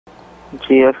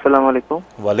जी अस्सलाम वालेकुम।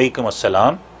 वालेकुम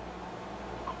अस्सलाम।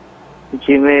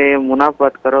 जी मैं मुनाफ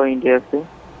बात कर रहा हूँ इंडिया से।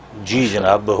 जी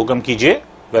जनाब हुक्म कीजिए,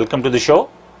 वेलकम टू द शो।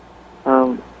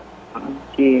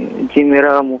 जी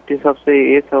मेरा मुफ्ती साहब से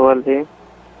ये सवाल है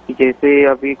कि जैसे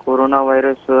अभी कोरोना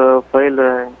वायरस फैल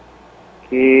रहा है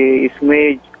कि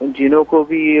इसमें जिनों को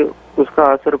भी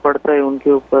उसका असर पड़ता है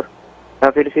उनके ऊपर, या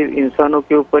फिर सिर्फ इंसानों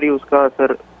के ऊपर ही उसका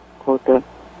असर होता है?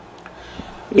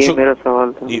 ये मेरा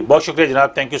सवाल था। जी बहुत शुक्रिया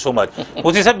जनाब, थैंक यू सो मच।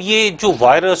 मुफ्ती साहब, ये जो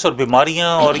वायरस और बीमारियां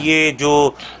और ये जो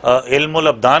इल्मुल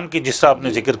अब्दान की जिसका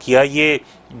आपने जिक्र किया, ये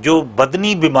जो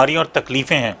बदनी बीमारियां और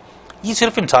तकलीफें हैं, ये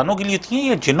सिर्फ इंसानों के लिए होती हैं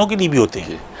या जिन्नों के लिए भी होते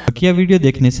हैं? बकिया वीडियो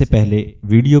देखने से पहले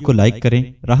वीडियो को लाइक करें,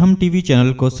 राहम टीवी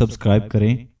चैनल को सब्सक्राइब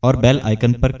करें और बेल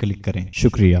आइकन पर क्लिक करें।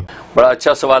 शुक्रिया। बड़ा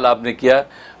अच्छा सवाल आपने किया।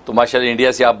 तो माशाल्लाह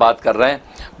इंडिया से आप बात कर रहे हैं।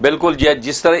 बिल्कुल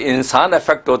जिस तरह इंसान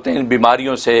अफेक्ट होते हैं इन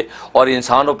बीमारियों से और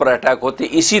इंसानों पर अटैक होते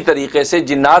हैं, इसी तरीके से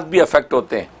जिन्नात भी अफेक्ट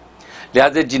होते हैं।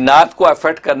 लिहाजा जिन्नात को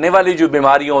अफेक्ट करने वाली जो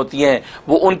बीमारियां होती हैं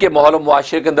वो उनके माहौल और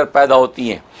मुआशरे के अंदर पैदा होती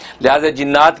हैं। लिहाजा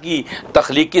जिन्नात की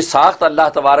तख्लीकी साख्त अल्लाह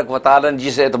तबारक व तआला ने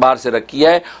जिस एतबार से रखी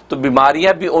है, तो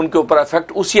बीमारियां भी उनके ऊपर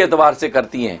अफेक्ट उसी एतबार से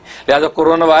करती हैं। लिहाजा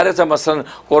कोरोना वायरस है, मसलन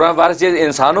कोरोना वायरस जैसे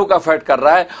इंसानों का अफेक्ट कर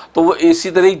रहा है, तो वो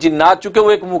इसी तरह जिन्नात, चूँकि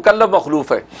वो एक मुकल्लफ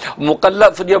मखलूक है,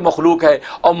 मुकल्लफ जो मखलूक है,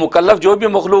 और मुकल्लफ जो भी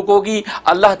मखलूक होगी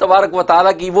अल्लाह तबारक व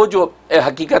तआला की वो जो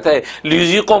हकीकत है,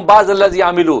 लियुज़ीक़ुम बाज़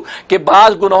आमिलू, के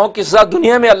बाज़ गुनाहों की सज़ा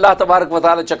दुनिया में अल्लाह तबारक व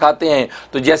तआला चखाते हैं।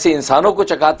 तो जैसे इंसानों को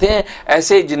चखाते हैं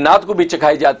ऐसे जिन्नात को भी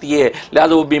चखाई जाती है।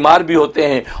 लिहाजा वो बीमार भी होते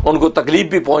हैं, उनको तकलीफ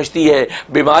भी पहुंचती है,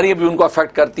 बीमारियां भी उनको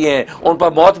अफेक्ट करती हैं, उन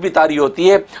पर मौत भी तारी होती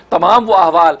है। तमाम वो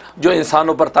अहवाल जो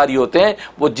इंसानों पर तारी होते हैं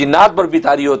वो जिन्नात पर भी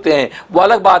तारी होते हैं। वो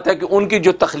अलग बात है कि उनकी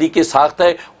जो तख्लीकी साख्त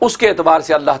है उसके एतबार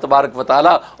से अल्लाह तबारक व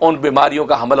तआला उन बीमारियों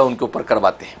का हमला उनके ऊपर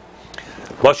करवाते हैं।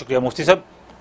 बहुत शुक्रिया मुफ्ती साहब।